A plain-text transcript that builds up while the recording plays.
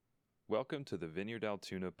Welcome to the Vineyard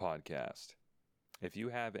Altoona podcast. If you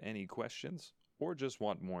have any questions or just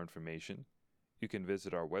want more information, you can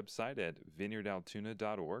visit our website at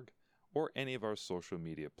vineyardaltoona.org or any of our social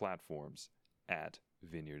media platforms at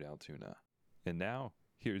Vineyard Altoona. And now,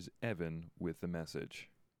 here's Evan with the message.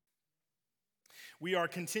 We are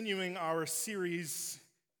continuing our series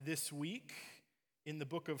this week in the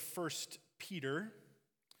book of 1 Peter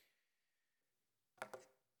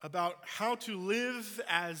about how to live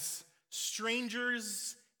as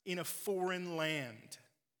strangers in a foreign land.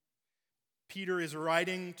 Peter is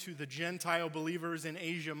writing to the Gentile believers in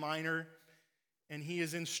Asia Minor, and he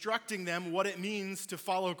is instructing them what it means to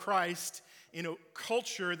follow Christ in a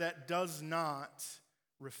culture that does not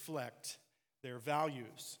reflect their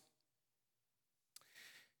values.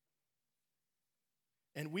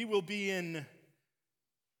 And we will be in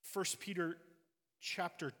 1 Peter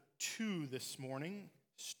chapter 2 this morning,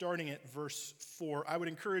 starting at verse 4. I would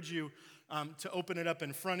encourage you to open it up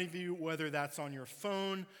in front of you, whether that's on your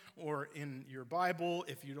phone or in your Bible.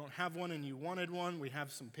 If you don't have one and you wanted one, we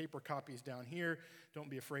have some paper copies down here. Don't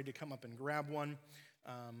be afraid to come up and grab one.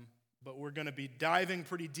 But we're going to be diving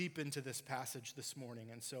pretty deep into this passage this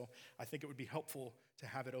morning, and so I think it would be helpful to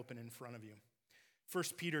have it open in front of you. 1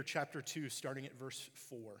 Peter chapter 2, starting at verse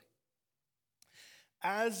 4.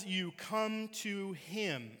 As you come to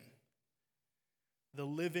him, the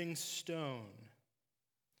living stone,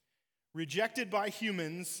 rejected by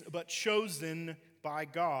humans, but chosen by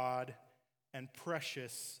God and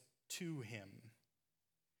precious to him.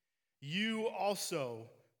 You also,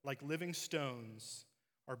 like living stones,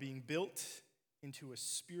 are being built into a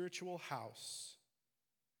spiritual house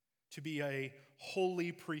to be a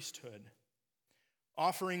holy priesthood,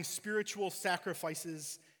 offering spiritual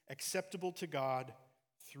sacrifices acceptable to God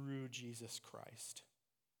through Jesus Christ.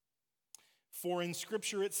 For in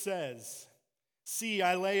Scripture it says, "See,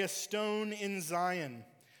 I lay a stone in Zion,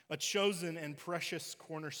 a chosen and precious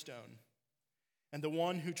cornerstone, and the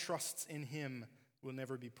one who trusts in him will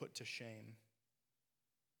never be put to shame."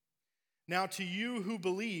 Now to you who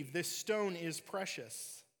believe, this stone is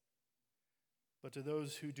precious. But to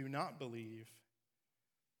those who do not believe,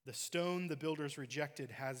 the stone the builders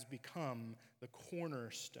rejected has become the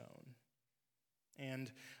cornerstone,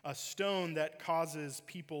 and a stone that causes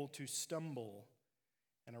people to stumble,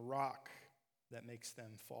 and a rock that makes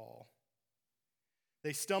them fall.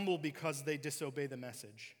 They stumble because they disobey the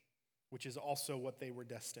message, which is also what they were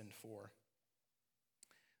destined for.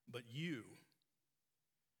 But you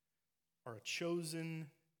are a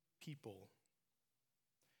chosen people,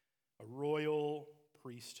 a royal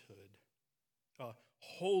priesthood, a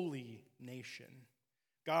holy nation,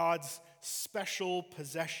 God's special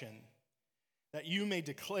possession, that you may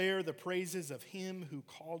declare the praises of him who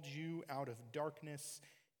called you out of darkness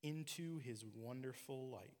into his wonderful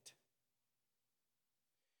light.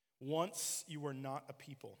 Once you were not a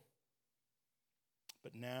people,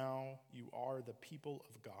 but now you are the people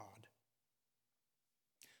of God.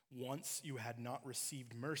 Once you had not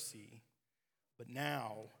received mercy, but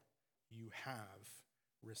now you have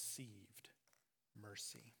received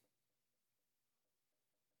mercy.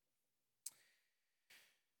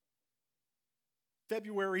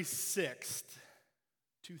 February 6th,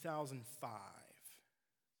 2005.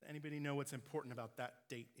 Does anybody know what's important about that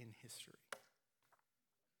date in history?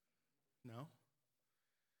 No?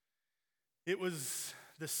 It was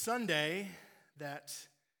the Sunday that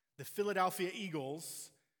the Philadelphia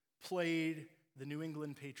Eagles played the New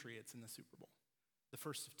England Patriots in the Super Bowl, the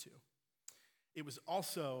first of two. It was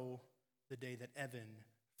also the day that Evan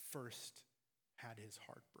first had his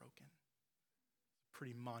heart broken.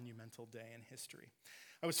 Pretty monumental day in history.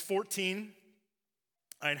 I was 14.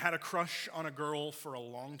 I had had a crush on a girl for a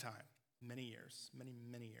long time, many years.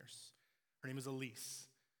 Her name was Elise.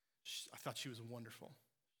 I thought she was wonderful.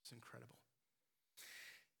 It's incredible.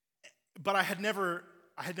 But I had never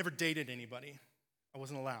dated anybody. I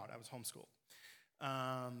wasn't allowed. I was homeschooled.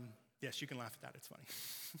 Yes, you can laugh at that. It's funny.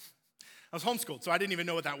 I was homeschooled, so I didn't even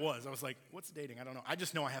know what that was. I was like, what's dating? I don't know. I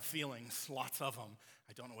just know I have feelings, lots of them.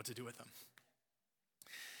 I don't know what to do with them.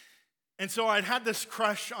 And so I'd had this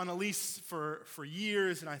crush on Elise for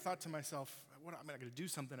years, and I thought to myself, what am I going to do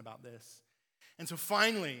something about this? And so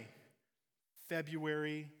finally,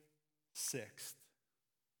 February 6th,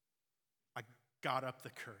 I got up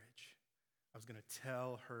the courage. I was going to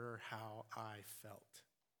tell her how I felt.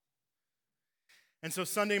 And so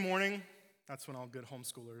Sunday morning, that's when all good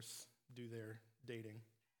homeschoolers do their dating.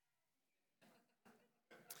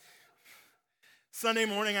 Sunday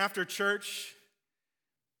morning after church,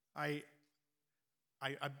 I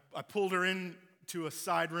pulled her in to a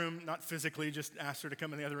side room, not physically, just asked her to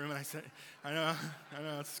come in the other room, and I said, I know,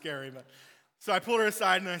 it's scary, but. So I pulled her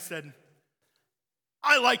aside and I said,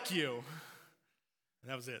 I like you.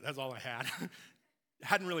 And that was it. That's all I had.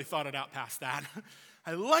 Hadn't really thought it out past that.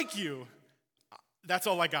 I like you. That's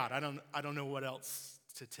all I got. I don't know what else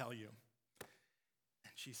to tell you.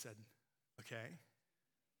 And she said, okay.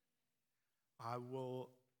 I will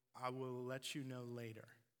let you know later.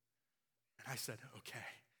 And I said, okay.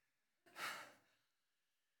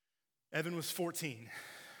 Evan was 14.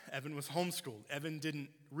 Evan was homeschooled. Evan didn't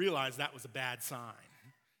realize that was a bad sign.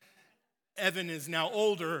 Evan is now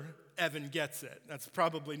older. Evan gets it. That's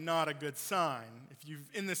probably not a good sign. If you're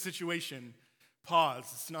in this situation, pause.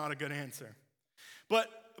 It's not a good answer. But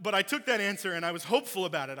I took that answer and I was hopeful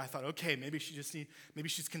about it. I thought, okay, maybe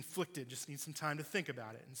she's conflicted, just needs some time to think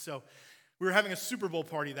about it. And so we were having a Super Bowl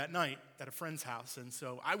party that night at a friend's house. And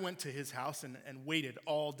so I went to his house and waited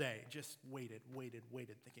all day. Just waited,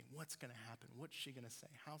 thinking, what's going to happen? What's she going to say?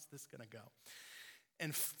 How's this going to go?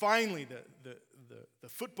 And finally, the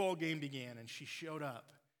football game began, and she showed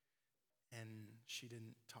up, and she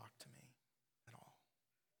didn't talk to me at all.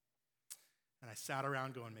 And I sat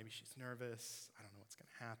around going, maybe she's nervous. I don't know what's going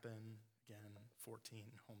to happen. Again, 14,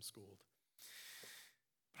 homeschooled.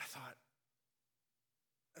 But I thought,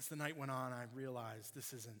 as the night went on, I realized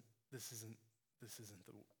this isn't the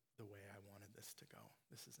way I wanted this to go.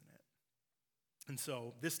 This isn't it. And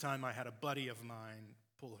so this time I had a buddy of mine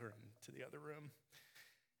pull her into the other room.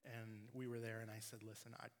 And we were there, and I said,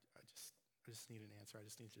 listen, I just need an answer. I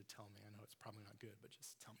just need you to tell me. I know it's probably not good, but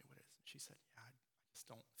just tell me what it is. And she said, yeah, I just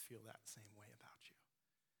don't feel that same way about you.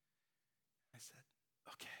 I said,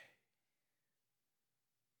 okay.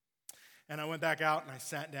 And I went back out, and I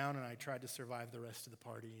sat down, and I tried to survive the rest of the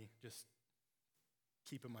party, just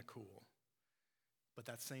keeping my cool. But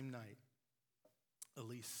that same night,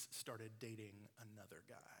 Elise started dating another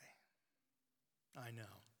guy. I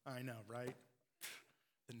know, right?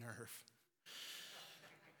 The nerve.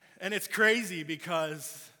 And it's crazy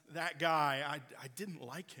because that guy, I didn't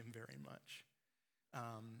like him very much.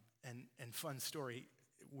 And fun story,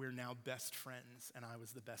 we're now best friends, and I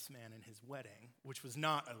was the best man in his wedding, which was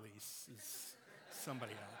not Elise, it's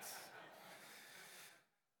somebody else.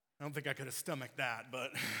 I don't think I could have stomached that,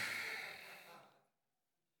 but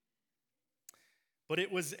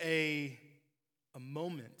it was a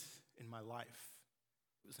moment in my life.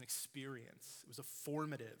 It was an experience. It was a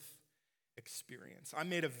formative experience. I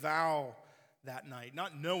made a vow that night,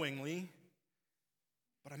 not knowingly,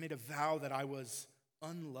 but I made a vow that I was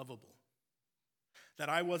unlovable, that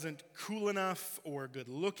I wasn't cool enough or good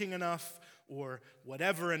looking enough or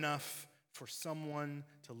whatever enough for someone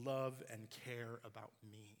to love and care about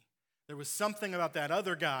me. There was something about that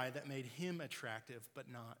other guy that made him attractive, but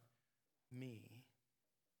not me.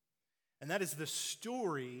 And that is the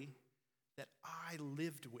story that I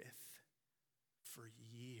lived with for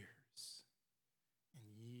years and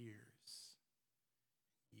years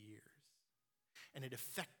and years. And it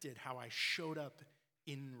affected how I showed up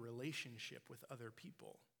in relationship with other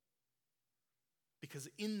people. Because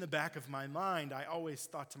in the back of my mind, I always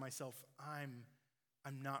thought to myself, I'm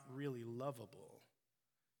not really lovable.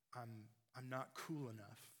 I'm not cool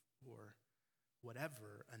enough or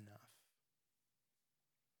whatever enough.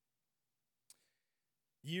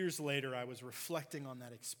 Years later, I was reflecting on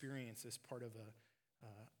that experience as part of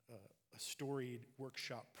a storied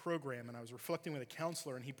workshop program, and I was reflecting with a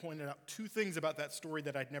counselor, and he pointed out two things about that story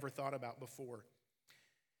that I'd never thought about before.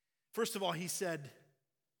 First of all, he said,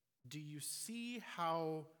 do you see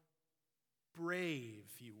how brave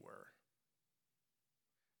you were?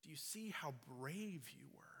 Do you see how brave you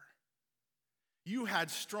were? You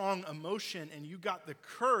had strong emotion, and you got the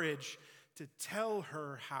courage to tell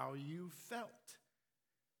her how you felt.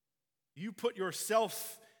 You put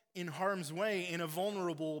yourself in harm's way in a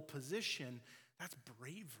vulnerable position. That's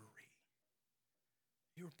bravery.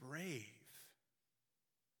 You're brave.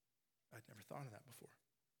 I'd never thought of that before.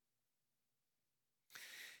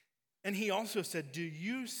 And he also said, do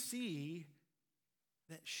you see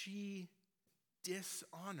that she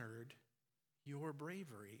dishonored your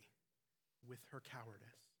bravery with her cowardice?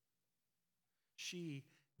 She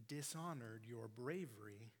dishonored your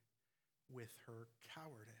bravery with her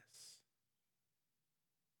cowardice.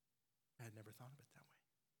 I had never thought of it that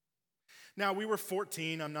way. Now, we were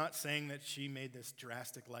 14. I'm not saying that she made this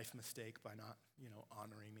drastic life mistake by not,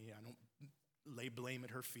 honoring me. I don't lay blame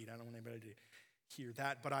at her feet. I don't want anybody to hear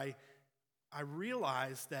that. But I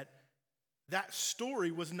realized that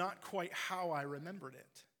story was not quite how I remembered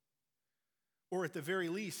it. Or at the very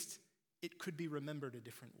least, it could be remembered a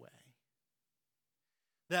different way.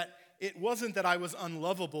 That it wasn't that I was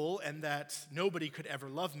unlovable and that nobody could ever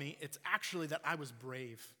love me. It's actually that I was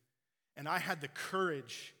brave. And I had the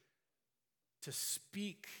courage to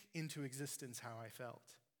speak into existence how I felt.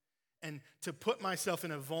 And to put myself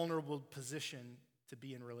in a vulnerable position to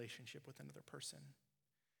be in relationship with another person.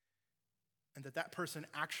 And that person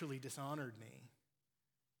actually dishonored me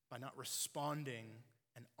by not responding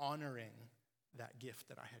and honoring that gift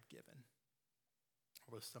that I had given.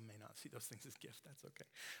 Although some may not see those things as gifts, that's okay.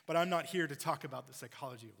 But I'm not here to talk about the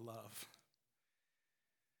psychology of love.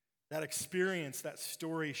 That experience, that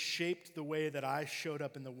story shaped the way that I showed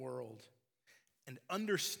up in the world. And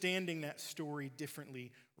understanding that story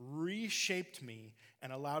differently reshaped me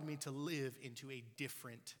and allowed me to live into a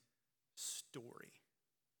different story.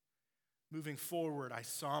 Moving forward, I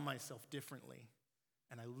saw myself differently,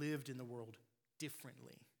 and I lived in the world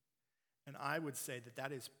differently. And I would say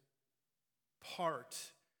that is part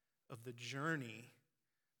of the journey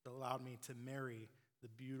that allowed me to marry the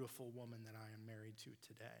beautiful woman that I am married to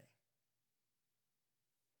today.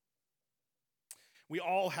 We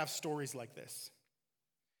all have stories like this.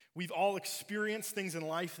 We've all experienced things in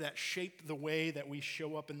life that shape the way that we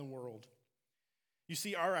show up in the world. You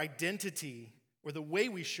see, our identity or the way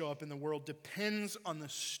we show up in the world depends on the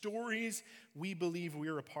stories we believe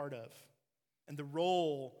we're a part of and the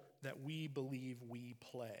role that we believe we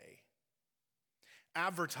play.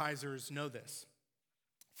 Advertisers know this.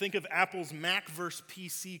 Think of Apple's Mac versus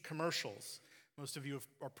PC commercials. Most of you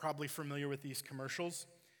are probably familiar with these commercials.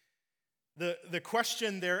 The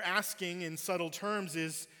question they're asking in subtle terms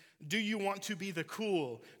is, do you want to be the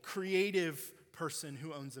cool, creative person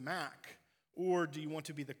who owns a Mac? Or do you want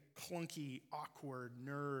to be the clunky, awkward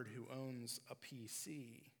nerd who owns a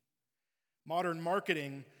PC? Modern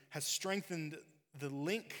marketing has strengthened the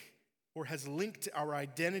link or has linked our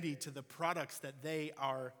identity to the products that they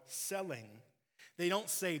are selling. They don't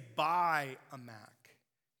say, buy a Mac.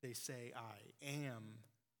 They say, I am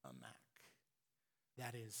a Mac.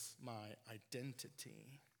 That is my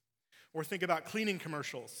identity. Or think about cleaning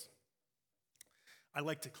commercials. I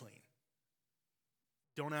like to clean.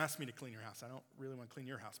 Don't ask me to clean your house. I don't really want to clean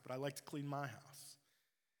your house, but I like to clean my house.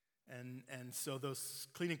 And so those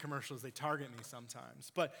cleaning commercials, they target me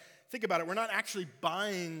sometimes. But think about it. We're not actually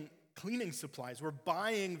buying cleaning supplies. We're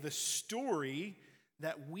buying the story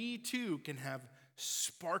that we too can have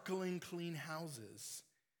sparkling clean houses,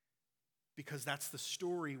 because that's the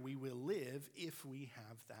story we will live if we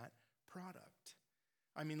have that product.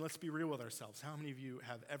 I mean, let's be real with ourselves. How many of you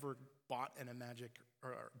have ever bought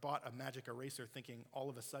a magic eraser thinking all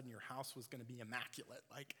of a sudden your house was going to be immaculate?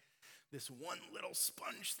 Like, this one little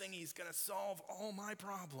sponge thingy is going to solve all my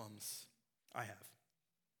problems. I have.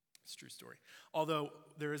 It's a true story. Although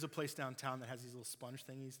there is a place downtown that has these little sponge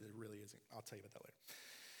thingies that really isn't. I'll tell you about that later.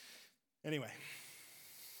 Anyway,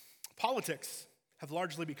 politics have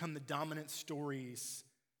largely become the dominant stories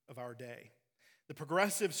of our day. The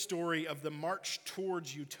progressive story of the march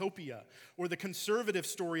towards utopia, or the conservative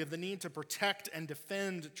story of the need to protect and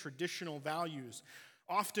defend traditional values,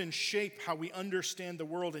 often shape how we understand the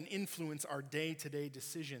world and influence our day-to-day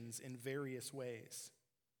decisions in various ways.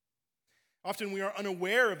 Often we are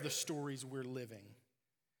unaware of the stories we're living,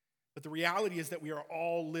 but the reality is that we are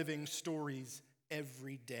all living stories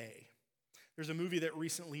every day. There's a movie that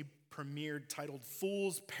recently premiered titled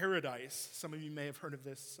Fool's Paradise. Some of you may have heard of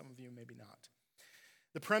this, some of you maybe not.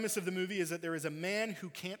 The premise of the movie is that there is a man who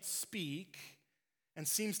can't speak and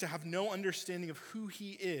seems to have no understanding of who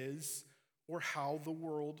he is or how the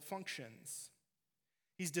world functions.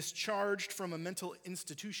 He's discharged from a mental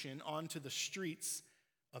institution onto the streets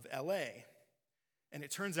of LA. And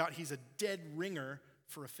it turns out he's a dead ringer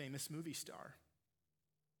for a famous movie star.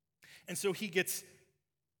 And so he gets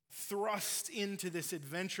thrust into this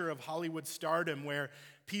adventure of Hollywood stardom where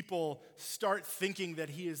people start thinking that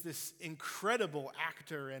he is this incredible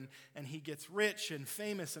actor and he gets rich and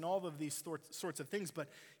famous and all of these sorts of things, but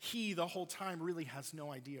he the whole time really has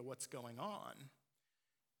no idea what's going on.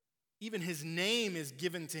 Even his name is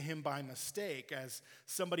given to him by mistake as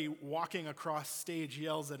somebody walking across stage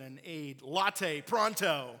yells at an aide, "Latte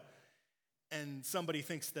pronto!" And somebody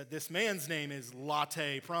thinks that this man's name is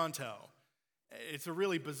Latte Pronto. It's a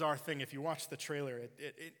really bizarre thing. If you watch the trailer,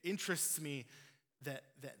 it interests me that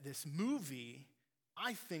this movie,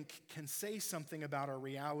 I think, can say something about our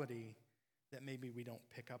reality that maybe we don't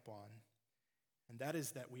pick up on. And that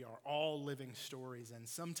is that we are all living stories, and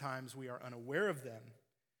sometimes we are unaware of them.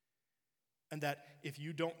 And that if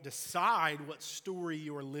you don't decide what story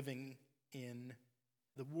you're living in,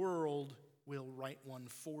 the world will write one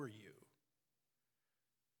for you.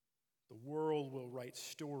 The world will write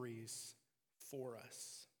stories for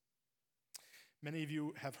us. Many of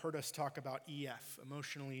you have heard us talk about EF,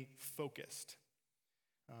 emotionally focused.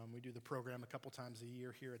 We do the program a couple times a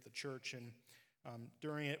year here at the church, and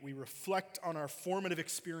during it we reflect on our formative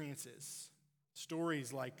experiences,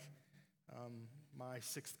 stories like my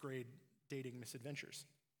 6th grade dating misadventures.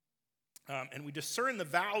 And we discern the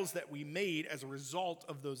vows that we made as a result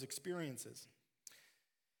of those experiences.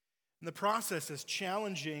 And the process, as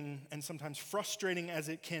challenging and sometimes frustrating as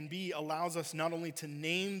it can be, allows us not only to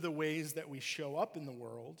name the ways that we show up in the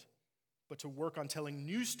world, but to work on telling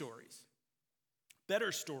new stories,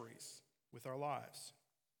 better stories with our lives.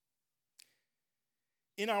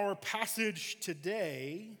 In our passage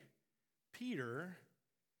today, Peter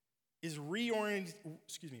is reorienting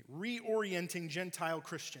Gentile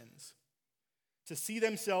Christians to see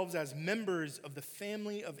themselves as members of the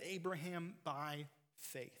family of Abraham by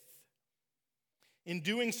faith. In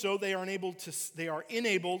doing so, they are enabled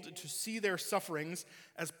to see their sufferings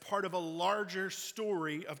as part of a larger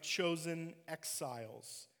story of chosen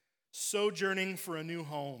exiles, sojourning for a new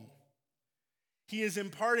home. He is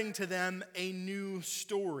imparting to them a new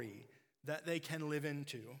story that they can live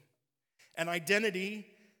into, an identity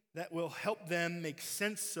that will help them make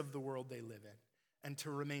sense of the world they live in and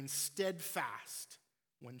to remain steadfast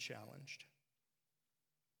when challenged.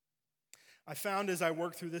 I found as I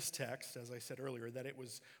worked through this text, as I said earlier, that it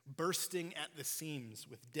was bursting at the seams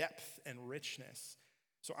with depth and richness.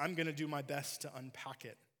 So I'm going to do my best to unpack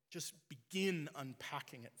it, just begin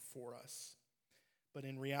unpacking it for us. But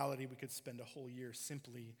in reality, we could spend a whole year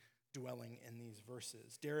simply dwelling in these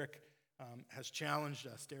verses. Derek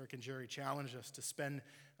and Jerry challenged us to spend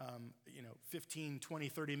 15, 20,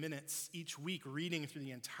 30 minutes each week reading through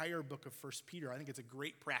the entire book of 1 Peter. I think it's a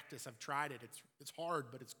great practice. I've tried it. It's hard,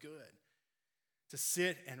 but it's good. To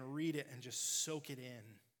sit and read it and just soak it in.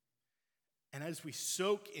 And as we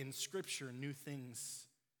soak in Scripture, new things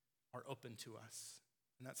are open to us.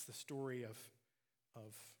 And that's the story of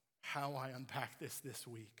how I unpack this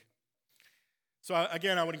week. So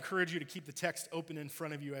again, I would encourage you to keep the text open in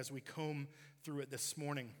front of you as we comb through it this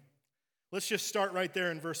morning. Let's just start right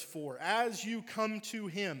there in verse 4. As you come to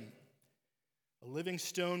him, a living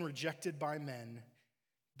stone rejected by men,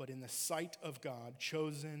 but in the sight of God,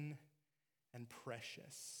 chosen and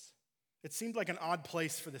precious. It seemed like an odd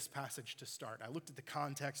place for this passage to start. I looked at the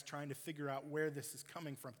context, trying to figure out where this is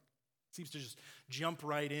coming from. It seems to just jump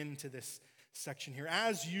right into this section here.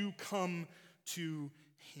 As you come to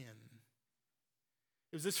him.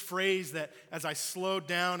 It was this phrase that, as I slowed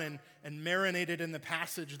down and marinated in the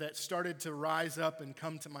passage, that started to rise up and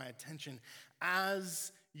come to my attention.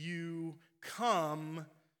 As you come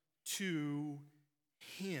to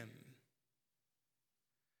him.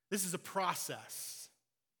 This is a process.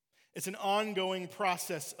 It's an ongoing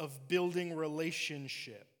process of building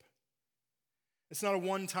relationship. It's not a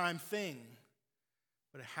one-time thing,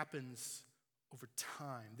 but it happens over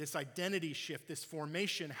time. This identity shift, this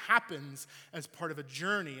formation happens as part of a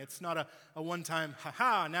journey. It's not a one-time,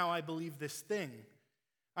 now I believe this thing.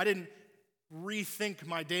 I didn't rethink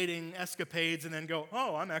my dating escapades and then go,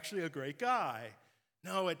 oh, I'm actually a great guy.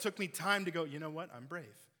 No, it took me time to go, you know what? I'm brave.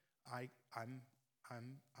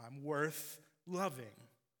 I'm worth loving.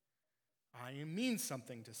 I mean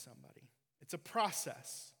something to somebody. It's a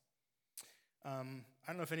process. I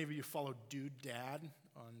don't know if any of you follow Dude Dad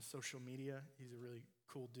on social media. He's a really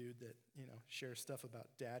cool dude that, shares stuff about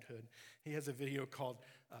dadhood. He has a video called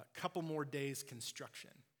Couple More Days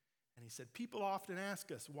Construction. And he said, people often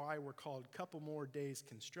ask us why we're called Couple More Days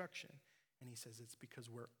Construction. And he says it's because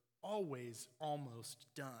we're always almost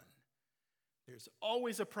done. There's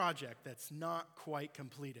always a project that's not quite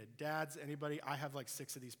completed. Dads, anybody? I have like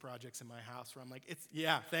 6 of these projects in my house where I'm like,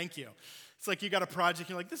 thank you. It's like you got a project,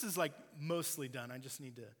 you're like, this is like mostly done. I just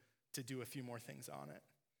need to do a few more things on it.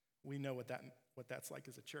 We know what that's like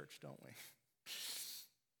as a church, don't we?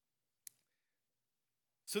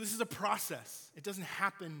 So this is a process. It doesn't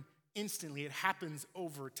happen instantly. It happens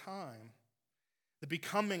over time. The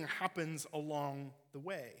becoming happens along the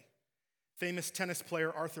way. Famous tennis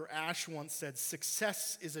player Arthur Ashe once said,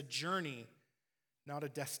 success is a journey, not a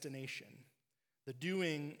destination. The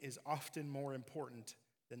doing is often more important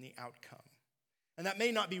than the outcome. And that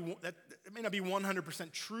may not be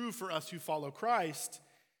 100% true for us who follow Christ,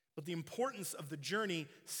 but the importance of the journey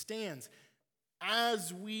stands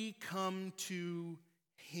as we come to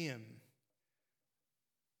him.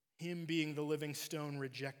 Him being the living stone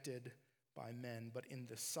rejected by men, but in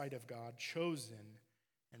the sight of God, chosen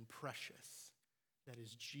and precious. That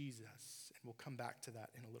is Jesus. And we'll come back to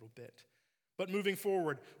that in a little bit. But moving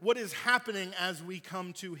forward, what is happening as we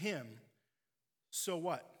come to him? So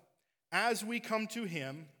what? As we come to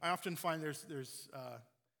him, I often find there's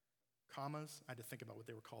commas. I had to think about what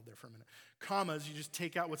they were called there for a minute. Commas, you just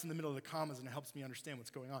take out what's in the middle of the commas and it helps me understand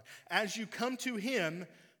what's going on. As you come to him,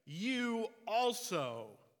 you also,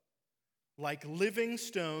 like living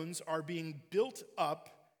stones, are being built up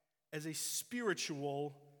as a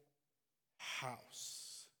spiritual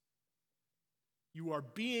house. You are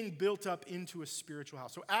being built up into a spiritual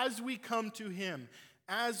house. So as we come to him,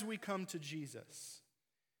 as we come to Jesus,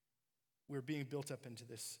 we're being built up into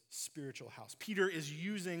this spiritual house. Peter is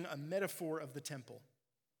using a metaphor of the temple.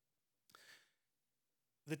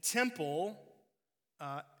 The temple,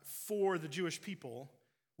 for the Jewish people,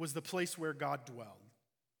 was the place where God dwelled.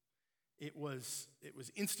 It was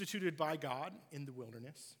instituted by God in the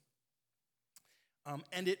wilderness,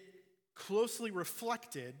 and it closely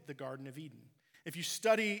reflected the Garden of Eden. If you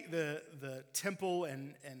study the temple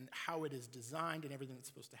and how it is designed and everything that's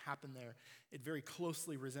supposed to happen there, it very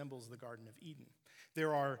closely resembles the Garden of Eden.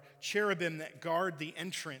 There are cherubim that guard the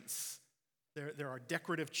entrance. There are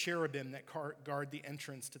decorative cherubim that guard the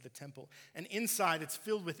entrance to the temple. And inside, it's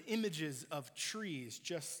filled with images of trees,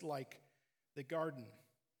 just like the garden.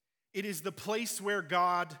 It is the place where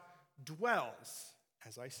God dwells,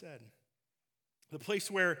 as I said. The place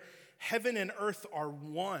where heaven and earth are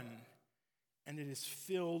one, and it is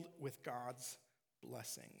filled with God's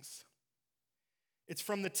blessings. It's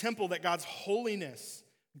from the temple that God's holiness,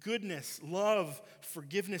 goodness, love,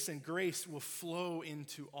 forgiveness, and grace will flow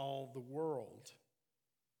into all the world.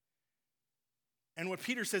 And what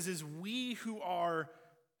Peter says is we who are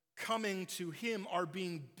coming to him are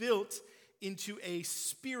being built into a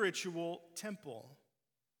spiritual temple.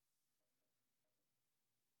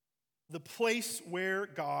 The place where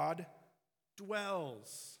God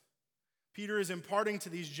dwells. Peter is imparting to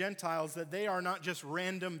these Gentiles that they are not just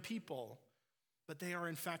random people, but they are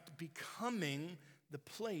in fact becoming the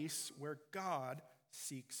place where God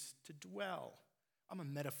seeks to dwell. I'm a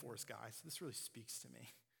metaphors guy, so this really speaks to me.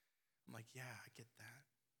 I'm like, yeah, I get that.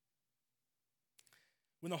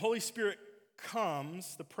 When the Holy Spirit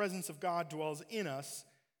comes, the presence of God dwells in us,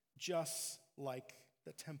 just like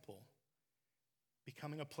the temple,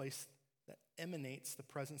 becoming a place that emanates the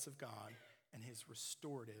presence of God and his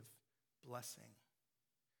restorative blessing.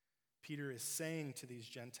 Peter is saying to these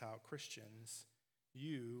Gentile Christians,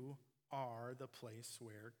 you are the place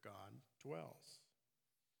where God dwells.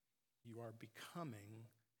 You are becoming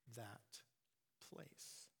that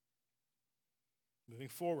place. Moving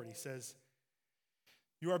forward, he says,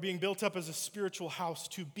 you are being built up as a spiritual house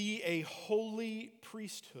to be a holy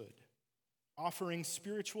priesthood, offering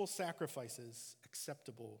spiritual sacrifices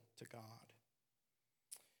acceptable to God.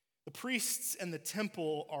 The priests and the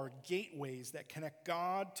temple are gateways that connect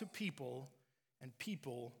God to people and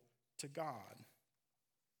people to God.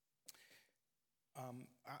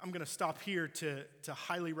 I'm going to stop here to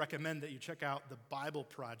highly recommend that you check out the Bible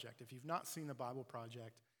Project. If you've not seen the Bible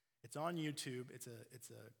Project, it's on YouTube. It's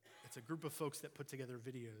a group of folks that put together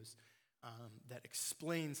videos that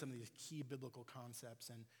explain some of these key biblical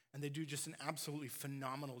concepts, and they do just an absolutely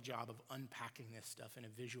phenomenal job of unpacking this stuff in a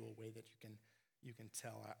visual way that you can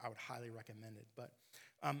tell. I would highly recommend it. But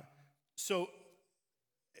so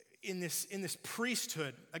in this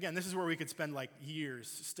priesthood, again, this is where we could spend like years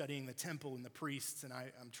studying the temple and the priests, and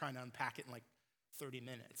I'm trying to unpack it in like 30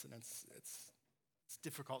 minutes, and it's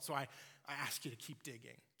difficult. So I ask you to keep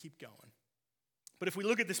digging, keep going. But if we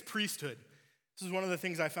look at this priesthood, this is one of the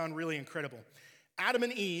things I found really incredible. Adam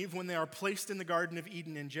and Eve, when they are placed in the Garden of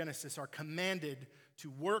Eden in Genesis, are commanded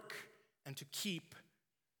to work and to keep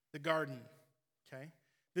the garden. Okay?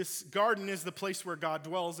 This garden is the place where God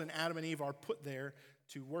dwells, and Adam and Eve are put there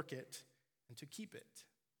to work it and to keep it.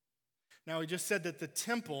 Now, we just said that the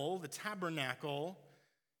temple, the tabernacle,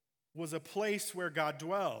 was a place where God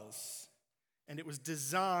dwells, and it was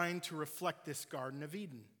designed to reflect this Garden of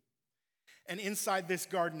Eden. And inside this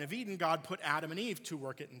Garden of Eden, God put Adam and Eve to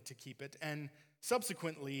work it and to keep it, and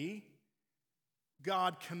subsequently,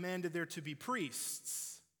 God commanded there to be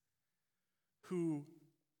priests who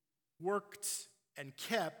worked and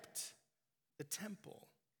kept the temple.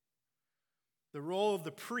 The role of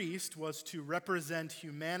the priest was to represent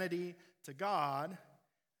humanity to God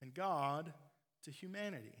and God to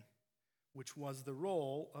humanity, which was the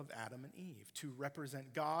role of Adam and Eve, to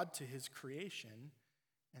represent God to his creation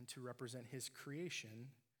and to represent his creation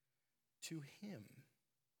to him.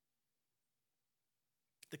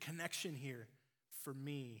 The connection here for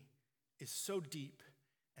me is so deep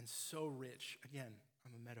and so rich. Again,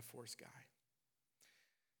 I'm a metaphors guy.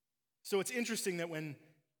 So it's interesting that when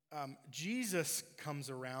Jesus comes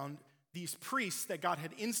around, these priests that God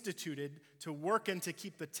had instituted to work and to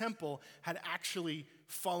keep the temple had actually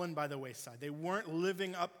fallen by the wayside. They weren't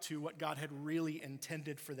living up to what God had really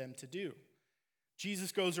intended for them to do.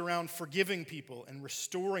 Jesus goes around forgiving people and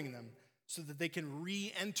restoring them so that they can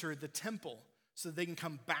re-enter the temple, so that they can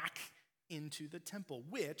come back into the temple,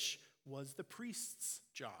 which was the priest's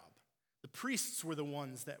job. The priests were the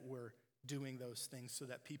ones that were doing those things so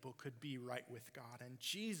that people could be right with God. And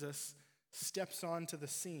Jesus steps onto the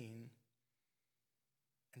scene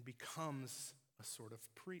and becomes a sort of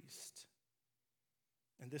priest.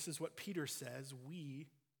 And this is what Peter says: we,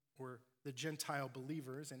 or the Gentile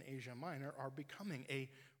believers in Asia Minor, are becoming a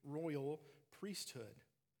royal priesthood.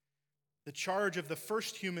 The charge of the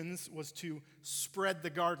first humans was to spread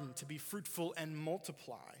the garden, to be fruitful and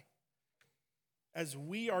multiply. As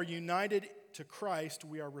we are united to Christ,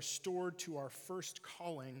 we are restored to our first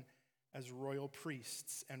calling as royal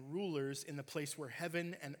priests and rulers in the place where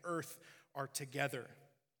heaven and earth are together.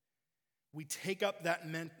 We take up that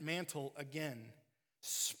mantle again,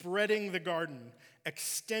 spreading the garden,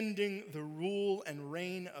 extending the rule and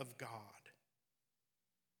reign of God.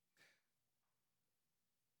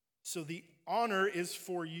 So the honor is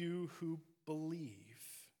for you who believe.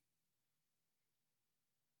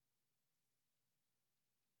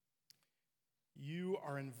 You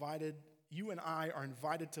and I are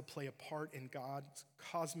invited to play a part in God's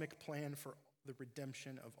cosmic plan for the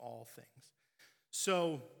redemption of all things.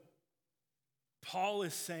 So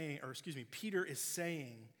Peter is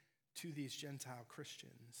saying to these Gentile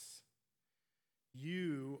Christians,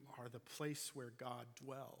 you are the place where God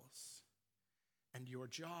dwells, and your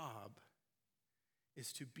job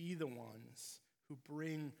is to be the ones who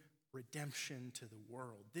bring redemption to the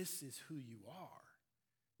world. This is who you are.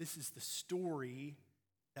 This is the story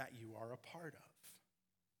that you are a part of.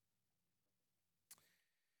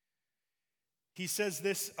 He says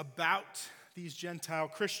this about these Gentile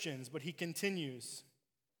Christians, but he continues.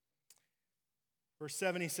 Verse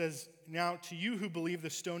 7, he says, now to you who believe, the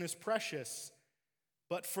stone is precious,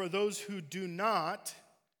 but for those who do not,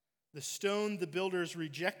 the stone the builders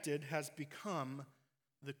rejected has become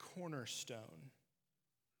the cornerstone.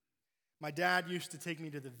 My dad used to take me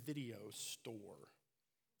to the video store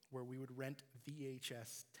where we would rent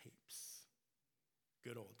VHS tapes.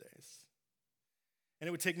 Good old days. And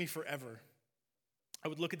it would take me forever. I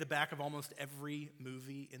would look at the back of almost every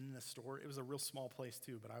movie in the store. It was a real small place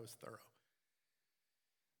too, but I was thorough.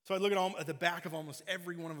 So I'd look at the back of almost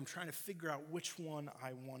every one of them, trying to figure out which one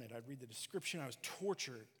I wanted. I'd read the description. I was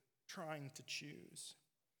tortured trying to choose.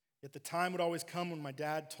 Yet the time would always come when my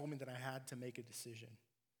dad told me that I had to make a decision.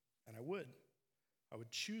 And I would. I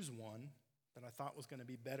would choose one that I thought was going to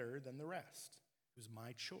be better than the rest. It was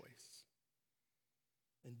my choice.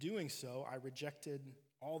 In doing so, I rejected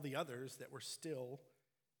all the others that were still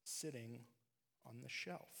sitting on the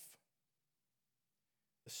shelf.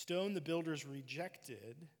 The stone the builders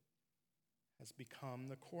rejected has become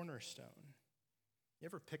the cornerstone. You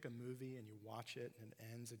ever pick a movie and you watch it and it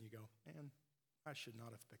ends and you go, man, I should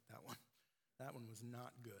not have picked that one. That one was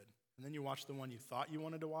not good. And then you watch the one you thought you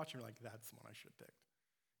wanted to watch and you're like, that's the one I should have picked.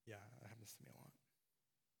 Yeah, that happens to me a lot.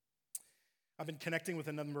 I've been connecting with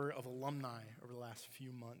a number of alumni over the last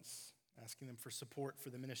few months, asking them for support for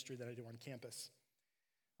the ministry that I do on campus.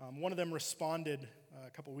 One of them responded a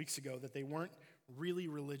couple weeks ago that they weren't really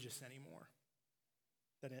religious anymore,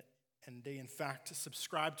 and they, in fact,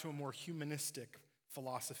 subscribed to a more humanistic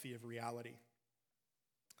philosophy of reality.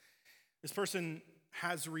 This person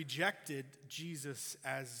has rejected Jesus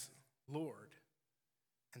as Lord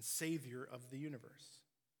and Savior of the universe.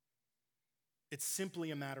 It's simply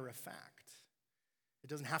a matter of fact. It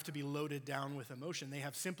doesn't have to be loaded down with emotion. They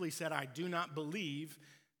have simply said, I do not believe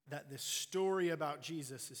that this story about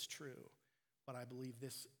Jesus is true, but I believe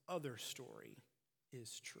this other story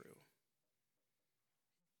is true.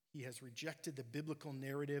 He has rejected the biblical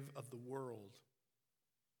narrative of the world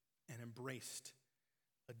and embraced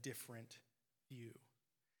a different view.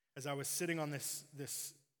 As I was sitting on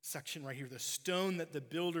this section right here, the stone that the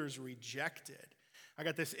builders rejected, I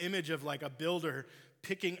got this image of like a builder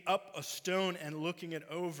picking up a stone and looking it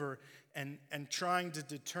over and trying to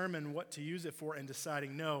determine what to use it for and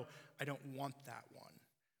deciding, no, I don't want that one.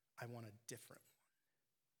 I want a different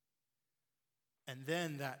one. And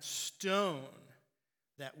then that stone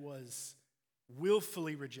that was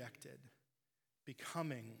willfully rejected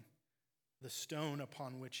becoming the stone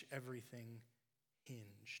upon which everything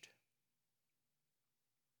hinged.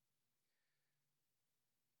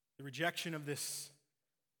 The rejection of this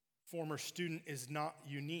former student is not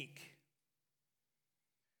unique.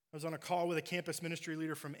 I was on a call with a campus ministry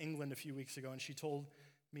leader from England a few weeks ago, and she told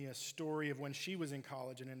me a story of when she was in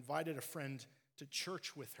college and invited a friend to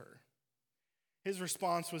church with her. His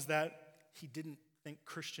response was that he didn't think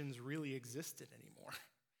Christians really existed anymore.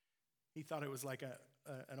 He thought it was like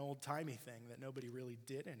an old-timey thing that nobody really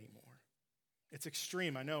did anymore. It's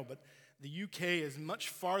extreme, I know, but the UK is much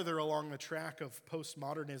farther along the track of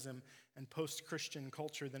postmodernism and post-Christian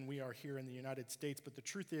culture than we are here in the United States. But the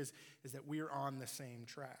truth is that we are on the same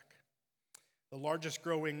track. The largest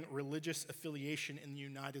growing religious affiliation in the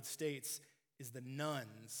United States is the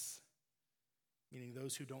nones, meaning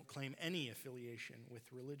those who don't claim any affiliation with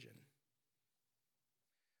religion.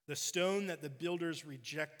 The stone that the builders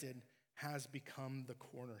rejected has become the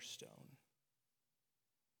cornerstone.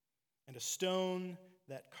 And a stone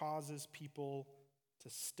that causes people to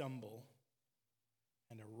stumble,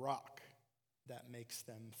 and a rock that makes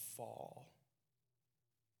them fall.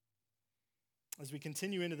 As we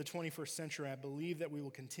continue into the 21st century, I believe that we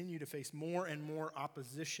will continue to face more and more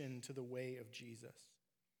opposition to the way of Jesus.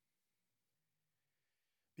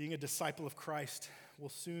 Being a disciple of Christ will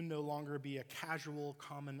soon no longer be a casual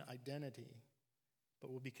common identity,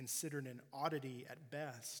 but will be considered an oddity at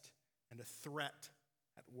best and a threat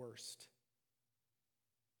at worst.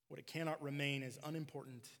 What it cannot remain is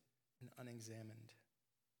unimportant and unexamined.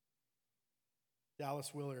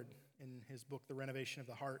 Dallas Willard, in his book, The Renovation of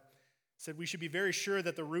the Heart, said we should be very sure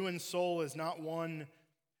that the ruined soul is not one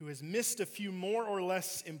who has missed a few more or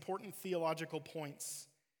less important theological points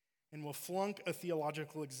and will flunk a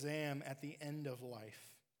theological exam at the end of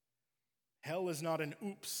life. Hell is not an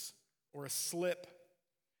oops or a slip.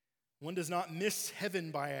 One does not miss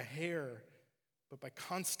heaven by a hair, but by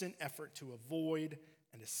constant effort to avoid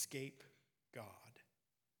and escape God.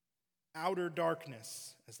 Outer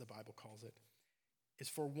darkness, as the Bible calls it, is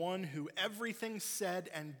for one who everything said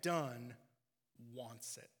and done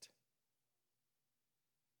wants it,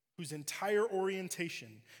 whose entire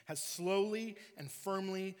orientation has slowly and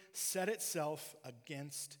firmly set itself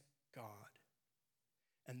against God,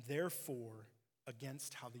 and therefore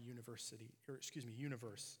against how the universe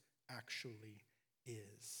actually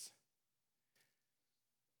is.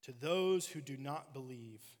 To those who do not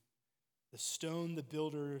believe, the stone the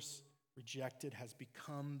builders rejected has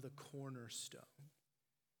become the cornerstone,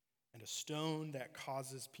 and a stone that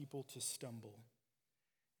causes people to stumble,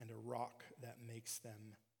 and a rock that makes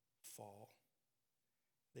them fall.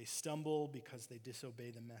 They stumble because they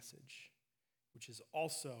disobey the message, which is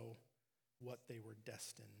also what they were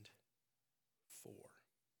destined for.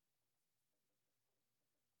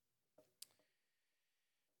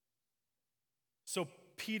 So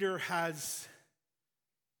Peter has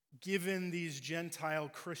given these Gentile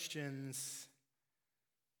Christians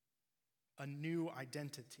a new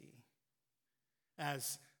identity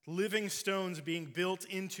as living stones being built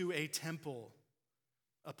into a temple,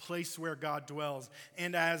 a place where God dwells,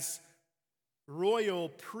 and as royal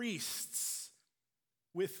priests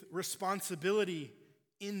with responsibility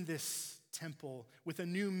in this temple, with a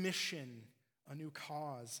new mission, a new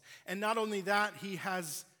cause. And not only that, he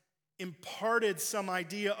has imparted some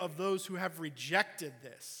idea of those who have rejected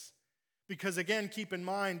this. Because again, keep in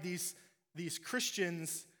mind, these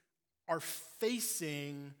Christians are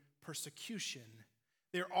facing persecution.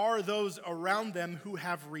 There are those around them who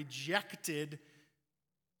have rejected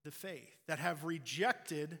the faith, that have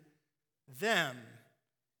rejected them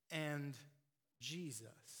and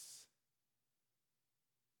Jesus.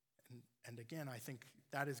 And again, I think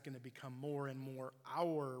that is going to become more and more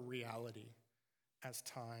our reality as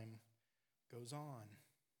time goes on.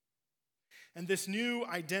 And this new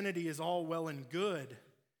identity is all well and good,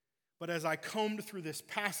 but as I combed through this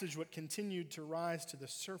passage, what continued to rise to the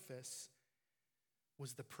surface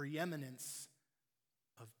was the preeminence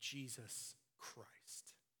of Jesus Christ.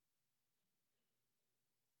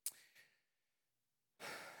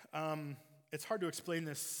 It's hard to explain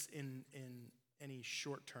this in any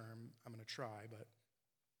short term. I'm going to try, but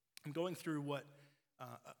I'm going through what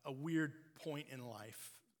a weird point in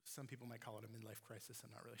life. Some people might call it a midlife crisis. I'm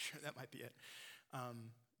not really sure. That might be it.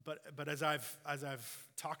 But as I've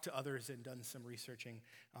talked to others and done some researching,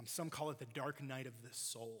 some call it the dark night of the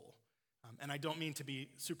soul. And I don't mean to be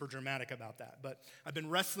super dramatic about that, but I've been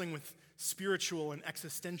wrestling with spiritual and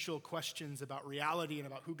existential questions about reality and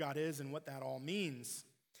about who God is and what that all means.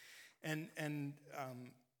 And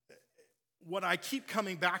what I keep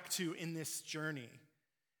coming back to in this journey,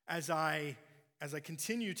 as I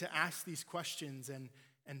continue to ask these questions and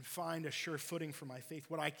find a sure footing for my faith,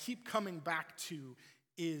 what I keep coming back to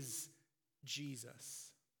is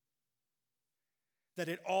Jesus. That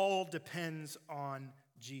it all depends on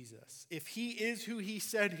Jesus. If he is who he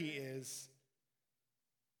said he is,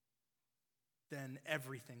 then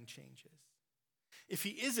everything changes. If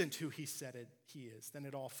he isn't who he said he is, then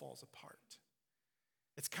it all falls apart.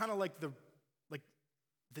 It's kind of like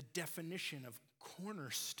the definition of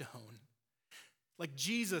cornerstone. Like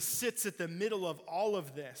Jesus sits at the middle of all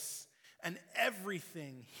of this, and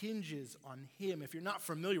everything hinges on him. If you're not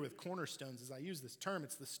familiar with cornerstones, as I use this term,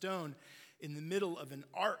 it's the stone in the middle of an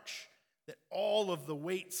arch that all of the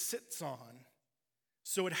weight sits on.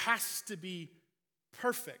 So it has to be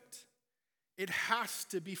perfect. It has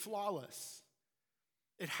to be flawless.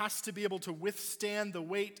 It has to be able to withstand the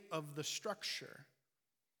weight of the structure.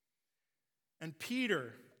 And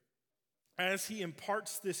Peter, as he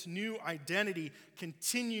imparts this new identity,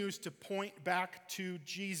 continues to point back to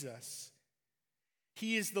Jesus.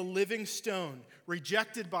 He is the living stone,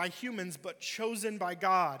 rejected by humans, but chosen by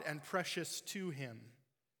God and precious to him.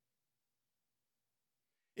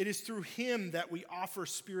 It is through him that we offer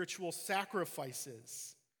spiritual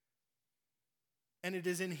sacrifices. And it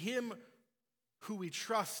is in him who we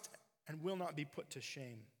trust and will not be put to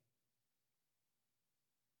shame.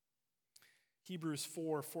 Hebrews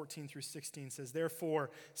 4:14-16 says, "Therefore,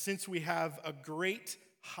 since we have a great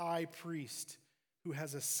high priest who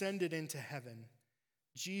has ascended into heaven,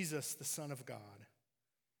 Jesus, the Son of God,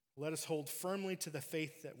 let us hold firmly to the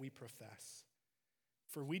faith that we profess.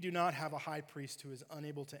 For we do not have a high priest who is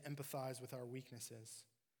unable to empathize with our weaknesses,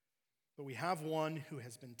 but we have one who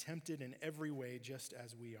has been tempted in every way just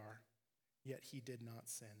as we are, yet he did not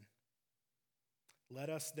sin. Let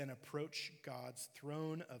us then approach God's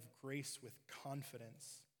throne of grace with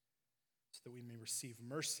confidence so that we may receive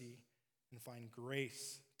mercy and find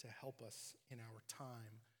grace to help us in our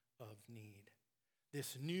time of need."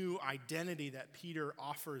 This new identity that Peter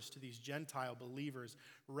offers to these Gentile believers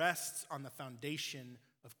rests on the foundation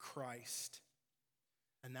of Christ.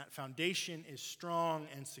 And that foundation is strong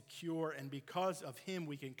and secure, and because of him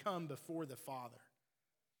we can come before the Father.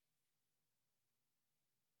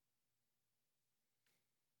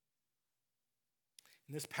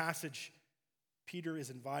 In this passage, Peter is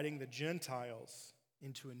inviting the Gentiles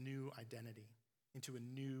into a new identity, into a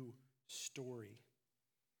new story.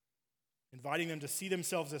 Inviting them to see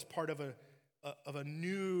themselves as part of a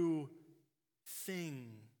new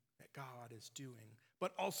thing that God is doing,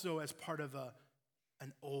 but also as part of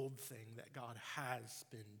an old thing that God has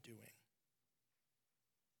been doing.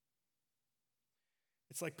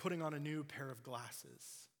 It's like putting on a new pair of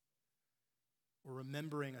glasses or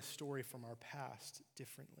remembering a story from our past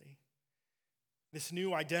differently. This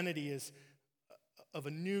new identity is of a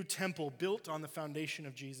new temple built on the foundation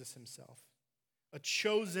of Jesus himself. A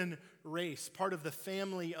chosen race, part of the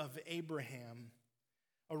family of Abraham,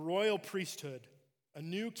 a royal priesthood, a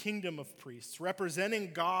new kingdom of priests,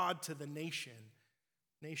 representing God to the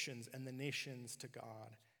nations and the nations to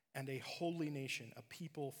God, and a holy nation, a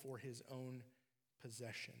people for his own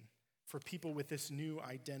possession. For people with this new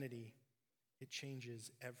identity, it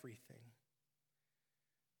changes everything.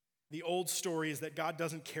 The old story is that God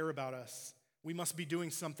doesn't care about us. We must be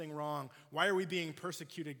doing something wrong. Why are we being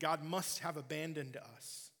persecuted? God must have abandoned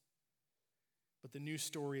us. But the new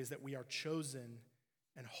story is that we are chosen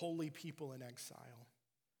and holy people in exile,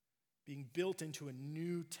 being built into a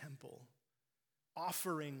new temple,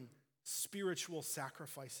 offering spiritual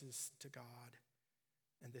sacrifices to God.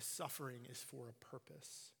 And this suffering is for a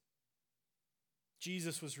purpose.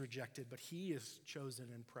 Jesus was rejected, but he is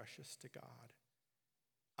chosen and precious to God.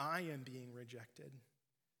 I am being rejected.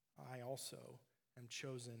 I also am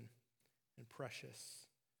chosen and precious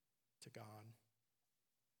to God.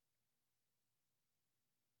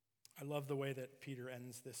 I love the way that Peter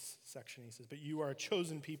ends this section. He says, "But you are a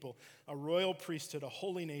chosen people, a royal priesthood, a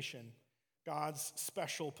holy nation, God's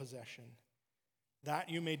special possession, that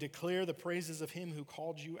you may declare the praises of him who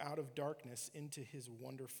called you out of darkness into his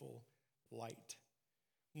wonderful light.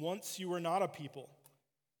 Once you were not a people,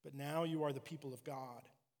 but now you are the people of God.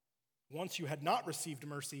 Once you had not received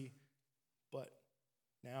mercy, but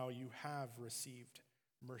now you have received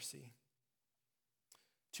mercy."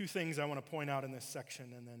 Two things I want to point out in this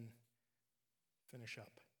section and then finish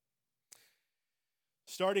up.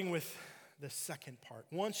 Starting with the second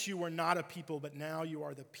part. Once you were not a people, but now you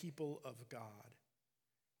are the people of God.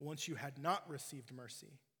 Once you had not received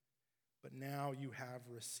mercy, but now you have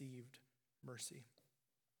received mercy.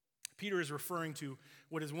 Peter is referring to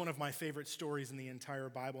what is one of my favorite stories in the entire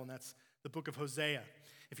Bible, and that's the book of Hosea.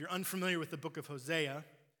 If you're unfamiliar with the book of Hosea,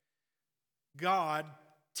 God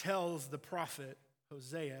tells the prophet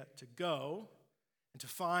Hosea to go and to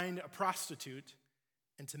find a prostitute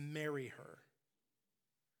and to marry her,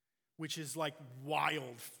 which is like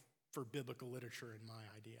wild for biblical literature in my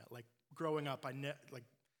idea. Like growing up, I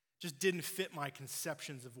just didn't fit my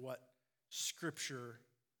conceptions of what Scripture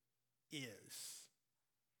is.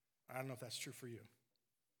 I don't know if that's true for you.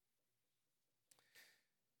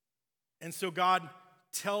 And so God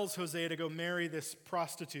tells Hosea to go marry this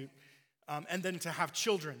prostitute and then to have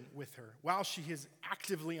children with her while she is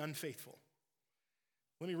actively unfaithful.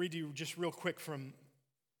 Let me read to you just real quick from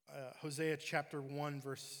Hosea chapter 1,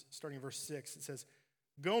 starting in verse 6. It says,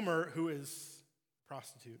 Gomer, who is a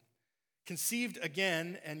prostitute, conceived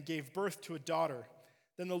again and gave birth to a daughter.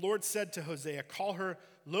 Then the Lord said to Hosea, call her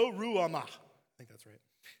Lo Ruamah. I think that's right.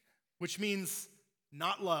 Which means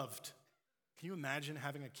not loved. Can you imagine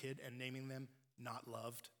having a kid and naming them not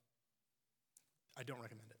loved? I don't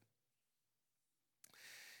recommend it.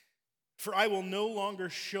 For I will no longer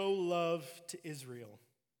show love to Israel,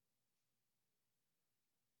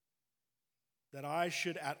 that I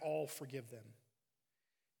should at all forgive them.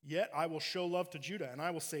 Yet I will show love to Judah, and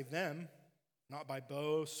I will save them, not by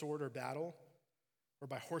bow, sword, or battle, or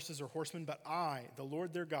by horses or horsemen, but I, the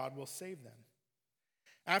Lord their God, will save them.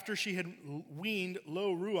 After she had weaned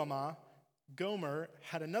Lo Ruamah, Gomer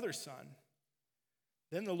had another son.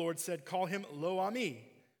 Then the Lord said, call him Lo Ami,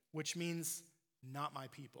 which means not my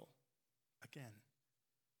people. Again,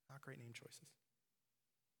 not great name choices.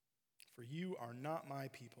 For you are not my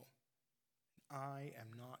people. I am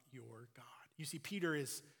not your God. You see, Peter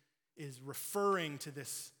is referring to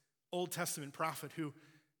this Old Testament prophet who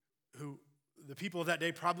the people of that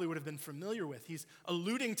day probably would have been familiar with. He's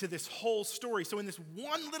alluding to this whole story. So in this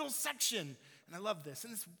one little section, and I love this,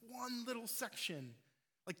 in this one little section,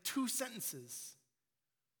 like 2 sentences,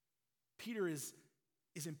 Peter is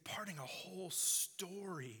imparting a whole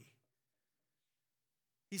story.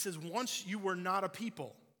 He says, once you were not a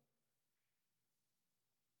people,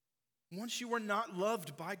 once you were not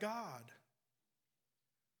loved by God,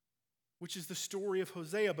 which is the story of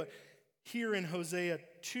Hosea. But here in Hosea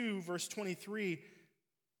 2, verse 23,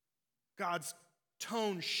 God's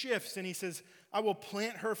tone shifts and he says, I will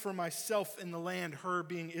plant her for myself in the land, her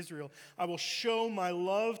being Israel. I will show my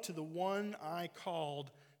love to the one I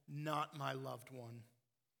called, not my loved one.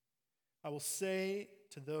 I will say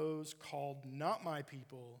to those called not my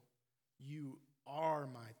people, you are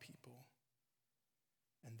my people.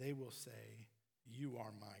 And they will say, you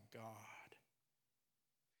are my God.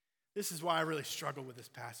 This is why I really struggle with this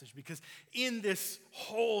passage, because in this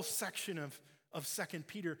whole section of 2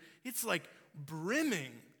 Peter, it's like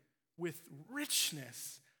brimming with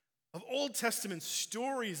richness of Old Testament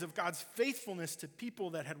stories of God's faithfulness to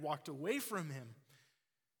people that had walked away from him.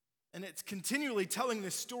 And it's continually telling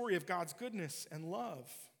this story of God's goodness and love.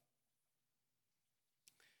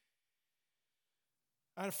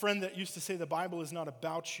 I had a friend that used to say the Bible is not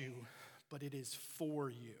about you, but it is for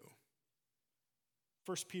you.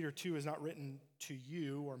 1 Peter 2 is not written to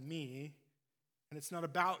you or me, and it's not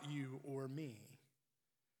about you or me,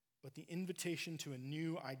 but the invitation to a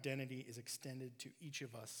new identity is extended to each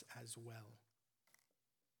of us as well.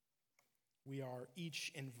 We are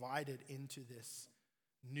each invited into this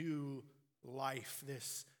new life,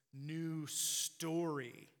 this new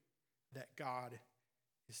story that God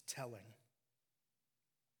is telling.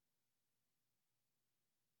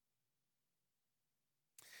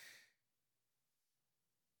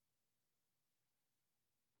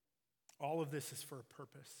 All of this is for a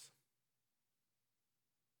purpose.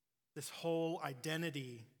 This whole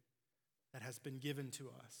identity that has been given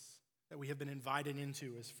to us, that we have been invited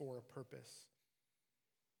into, is for a purpose.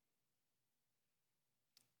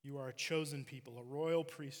 You are a chosen people, a royal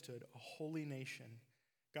priesthood, a holy nation,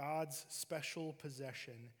 God's special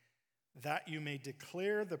possession, that you may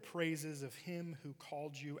declare the praises of him who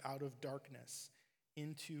called you out of darkness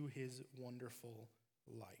into his wonderful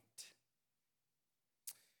light.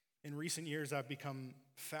 In recent years, I've become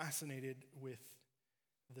fascinated with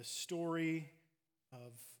the story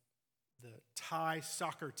of the Thai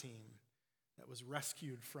soccer team that was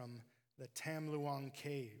rescued from the Tam Luang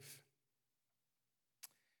cave.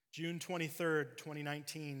 June 23rd,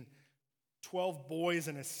 2019, 12 boys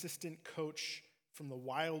and assistant coach from the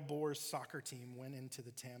Wild Boars soccer team went into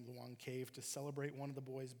the Tam Luang cave to celebrate one of the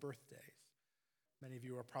boys' birthdays. Many of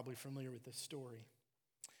you are probably familiar with this story.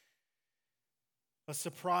 A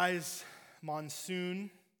surprise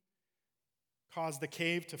monsoon caused the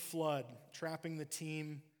cave to flood, trapping the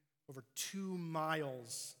team over 2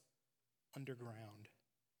 miles underground.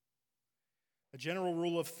 A general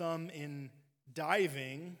rule of thumb in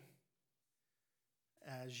diving,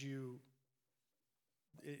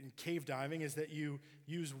 in cave diving, is that you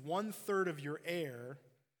use 1/3 of your air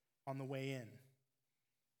on the way in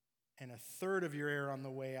and 1/3 of your air on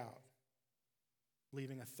the way out,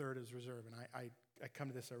 leaving 1/3 as reserve. And I come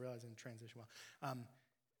to this, I realize, in transition well.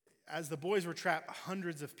 As the boys were trapped,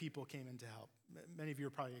 hundreds of people came in to help. Many of you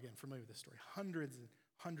are probably, again, familiar with this story.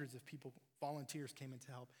 Hundreds of people, volunteers came in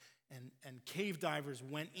to help. And cave divers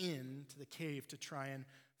went into the cave to try and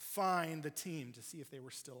find the team to see if they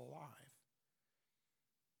were still alive.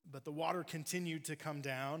 But the water continued to come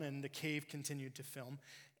down and the cave continued to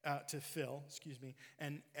fill.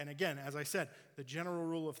 And again, as I said, the general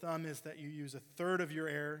rule of thumb is that you use a third of your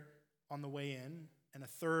air on the way in and a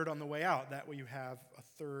third on the way out. That way you have a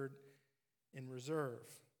third in reserve.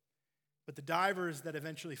 But the divers that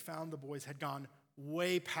eventually found the boys had gone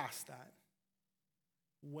way past that,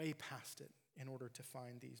 way past it in order to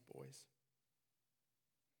find these boys.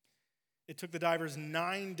 It took the divers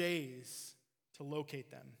 9 days to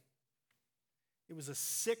locate them. It was a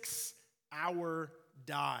 6-hour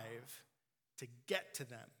dive to get to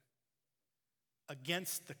them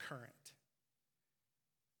against the current.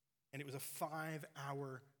 And it was a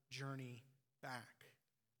 5-hour journey back.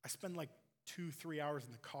 I spend like 2-3 hours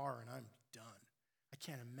in the car and I'm done. I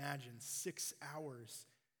can't imagine 6 hours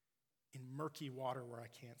in murky water where I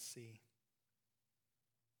can't see.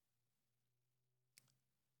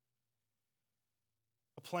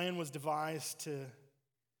 A plan was devised to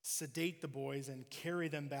sedate the boys and carry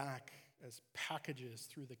them back as packages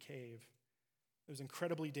through the cave. It was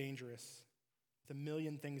incredibly dangerous, with a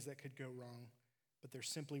million things that could go wrong, but there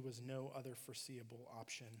simply was no other foreseeable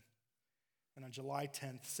option. And on July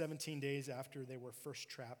 10th, 17 days after they were first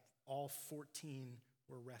trapped, all 14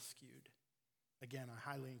 were rescued. Again,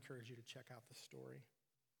 I highly encourage you to check out the story.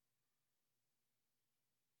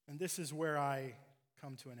 And this is where I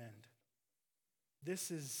come to an end.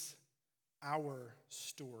 This is our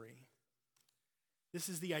story. This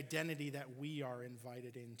is the identity that we are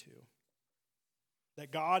invited into.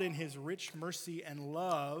 That God, in his rich mercy and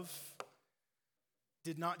love,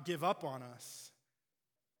 did not give up on us,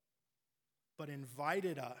 but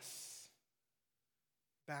invited us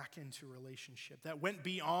back into relationship that went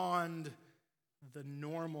beyond the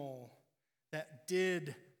normal, that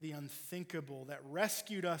did the unthinkable, that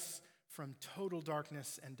rescued us from total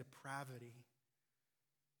darkness and depravity,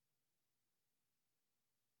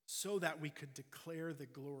 so that we could declare the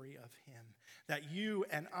glory of him. That you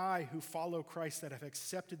and I who follow Christ, that have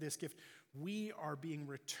accepted this gift, we are being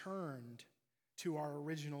returned to our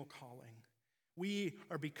original calling. We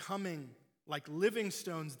are becoming, like living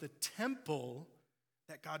stones, the temple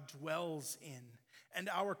that God dwells in. And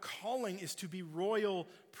our calling is to be royal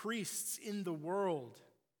priests in the world,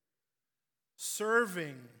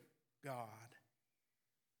 serving God,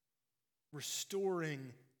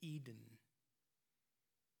 restoring Eden.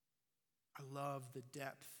 I love the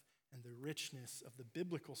depth and the richness of the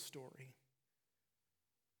biblical story.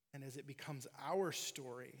 And as it becomes our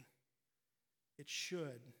story, it should,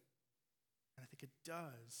 and I think it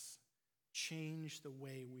does, change the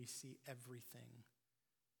way we see everything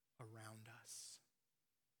around us.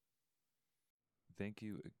 Thank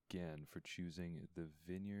you again for choosing the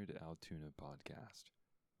Vineyard Altoona podcast.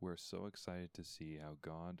 We're so excited to see how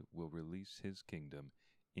God will release his kingdom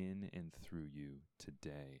in and through you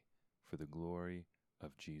today for the glory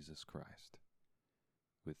of Jesus Christ.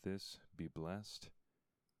 With this, be blessed,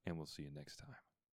 and we'll see you next time.